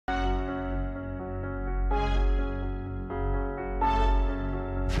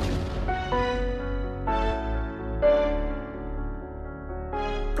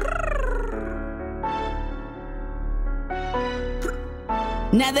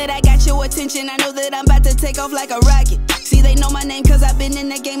Now that I got your attention, I know that I'm about to take off like a rocket. See, they know my name cause I've been in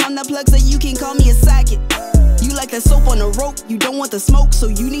the game. I'm the plug, so you can call me a socket. You like the soap on the rope, you don't want the smoke, so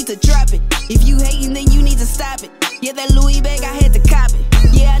you need to drop it. If you hating, then you need to stop it. Yeah, that Louis bag, I had to cop it.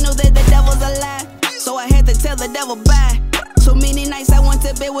 Yeah, I know that the devil's a lie, so I had to tell the devil bye. So many nights I went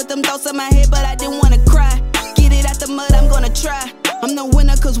to bed with them thoughts in my head, but I didn't wanna cry. Get it out the mud, I'm gonna try. I'm the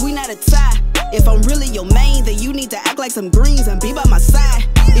winner cause we not a tie. If I'm really your main, then you need to act like some greens and be by my side.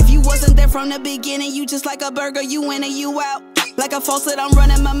 If you wasn't there from the beginning, you just like a burger, you in and you out. Like a faucet, I'm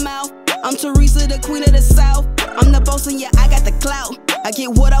running my mouth. I'm Teresa, the queen of the south. I'm the boss and yeah, I got the clout. I get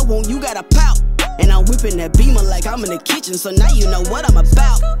what I want, you gotta pout. And I'm whipping that beamer like I'm in the kitchen, so now you know what I'm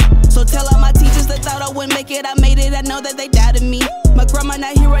about. So tell all my teachers that thought I wouldn't make it, I made it, I know that they doubted me. My grandma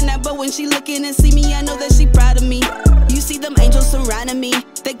not here right now, but when she looking and see me, I know that she proud of me. You see them angels surrounding me,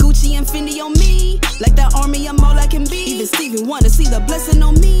 that Gucci and Fendi on me. Like the army, I'm all I can be. Even Steven wanna see the blessing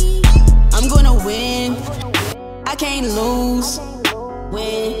on me. I'm gonna win, I can't lose.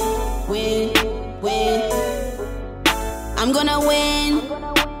 Win, win, win. I'm gonna win,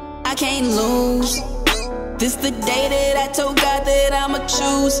 I can't lose. This the day that I told God that I'ma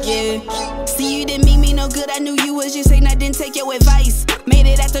choose, yeah. See, you didn't mean me no good, I knew you was just saying I didn't take your advice. Made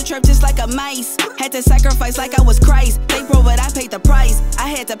it at the trap just like a mice. Had to sacrifice like I was Christ. They broke but I paid the price. I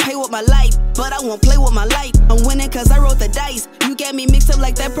had to pay with my life, but I won't play with my life. I'm winning cause I rolled the dice. You got me mixed up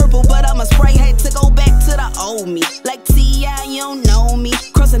like that purple, but I'm a Sprite. Had to go back to the old me. Like T.I., you don't know me.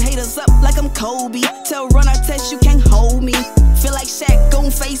 Crossing haters up like I'm Kobe. Tell Run I test you can't hold me. Feel like Shaq on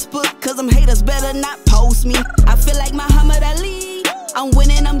Facebook, cause them haters better not post me. I feel like Muhammad Ali. I'm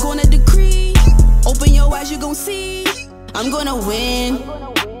winning, I'm gonna decree. Open your eyes, you gon' see. I'm gonna win,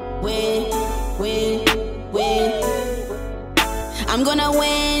 win, win, win. I'm gonna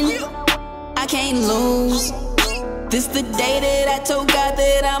win, I can't lose. This the day that I told God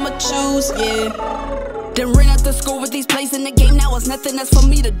that I'ma choose, yeah. Then ran out the score with these plays in the game, now it's nothing else for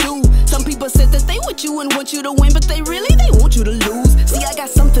me to do. Some people said that they want you and want you to win, but they want you to lose. See, I got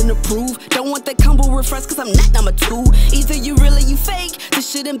something to prove. Don't want that combo refresh cause I'm not number 2. Either you real or you fake, this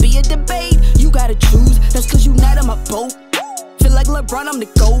shouldn't be a debate. You gotta choose, that's cause you not on my boat. Feel like LeBron, I'm the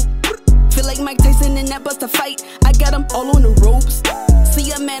GOAT. Feel like Mike Tyson in that bust a fight. I got them all on the ropes.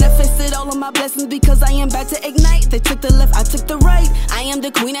 See, I manifested all of my blessings because I am about to ignite. They took the left, I took the right. I am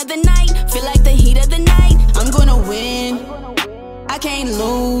the queen of the night. Feel like the heat of the night. I'm gonna win, I can't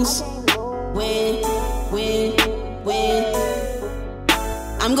lose. Win, win, win.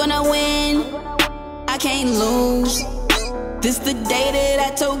 I'm gonna win, I can't lose. This the day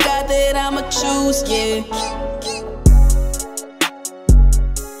that I told God that I'ma choose, yeah.